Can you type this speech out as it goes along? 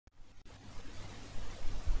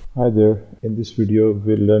Hi there. In this video,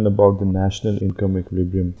 we'll learn about the national income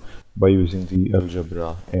equilibrium by using the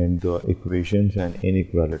algebra and the equations and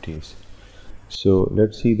inequalities. So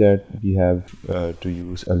let's see that we have to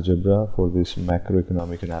use algebra for this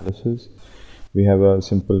macroeconomic analysis. We have a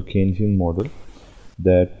simple Keynesian model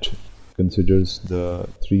that considers the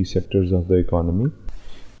three sectors of the economy.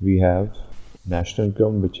 We have national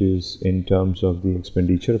income, which is in terms of the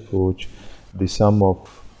expenditure approach, the sum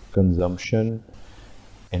of consumption,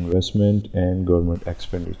 investment and government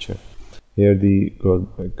expenditure. Here the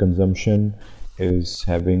consumption is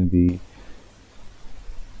having the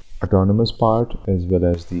autonomous part as well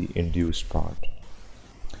as the induced part.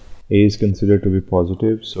 A is considered to be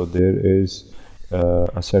positive, so there is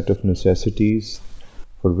a set of necessities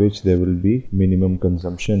for which there will be minimum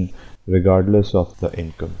consumption regardless of the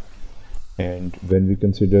income. And when we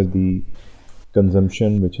consider the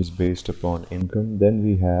consumption which is based upon income, then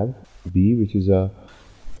we have B, which is a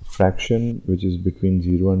fraction which is between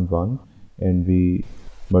 0 and 1, and we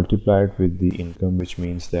multiply it with the income, which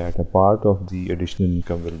means that a part of the additional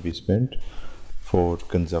income will be spent for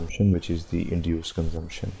consumption, which is the induced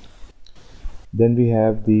consumption. Then we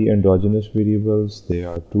have the endogenous variables. They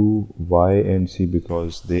are 2, y and c,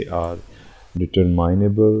 because they are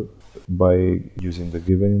determinable by using the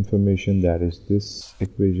given information, that is this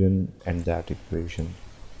equation and that equation.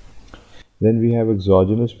 Then we have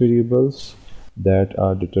exogenous variables that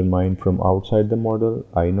are determined from outside the model,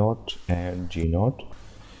 I0 and G0,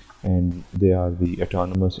 and they are the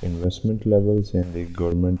autonomous investment levels and the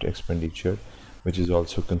government expenditure, which is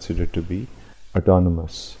also considered to be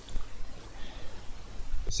autonomous.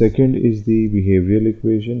 Second is the behavioral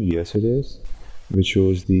equation. Yes, it is, which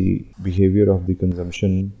shows the behavior of the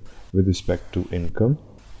consumption with respect to income.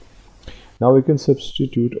 Now we can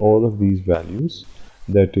substitute all of these values,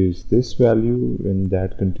 that is this value, and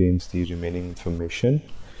that contains the remaining information,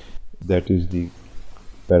 that is the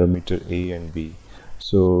parameter A and B.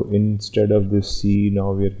 So instead of this C,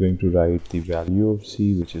 now we are going to write the value of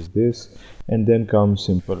C, which is this, and then comes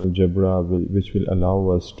simple algebra which will allow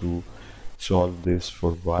us to solve this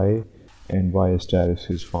for y, and y status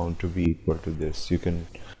is found to be equal to this. You can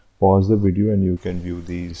pause the video and you can view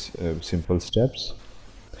these simple steps.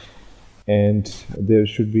 And there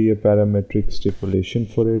should be a parametric stipulation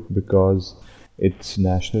for it because it's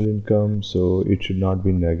national income, so it should not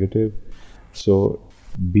be negative. So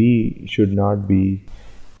B should not be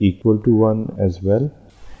equal to 1 as well,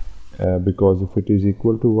 because if it is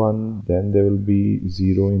equal to 1, then there will be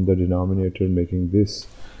 0 in the denominator, making this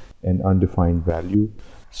an undefined value.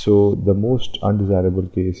 So the most undesirable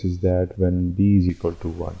case is that when B is equal to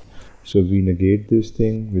 1. So we negate this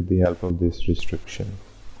thing with the help of this restriction.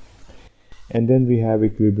 And then we have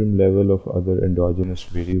equilibrium level of other endogenous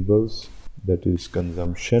variables, that is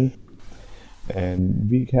consumption, and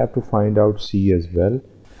we have to find out C as well.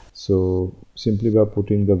 So simply by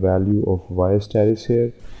putting the value of Y status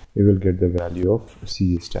here, we will get the value of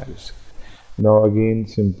C status. Now again,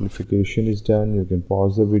 simplification is done. You can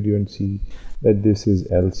pause the video and see that this is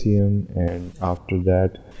LCM, and after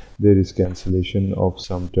that there is cancellation of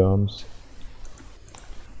some terms.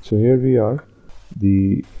 So here we are,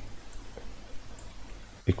 the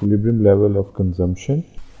equilibrium level of consumption,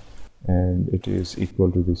 and it is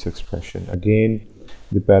equal to this expression. Again,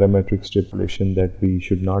 the parametric stipulation that B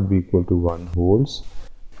should not be equal to 1 holds.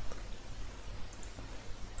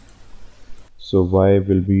 So Y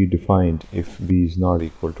will be defined if B is not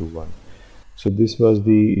equal to 1. So this was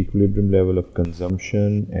the equilibrium level of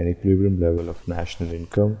consumption and equilibrium level of national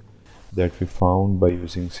income that we found by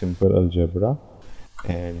using simple algebra,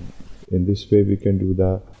 and in this way we can do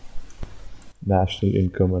the national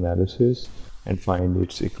income analysis and find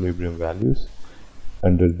its equilibrium values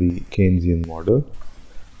under the Keynesian model.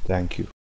 Thank you.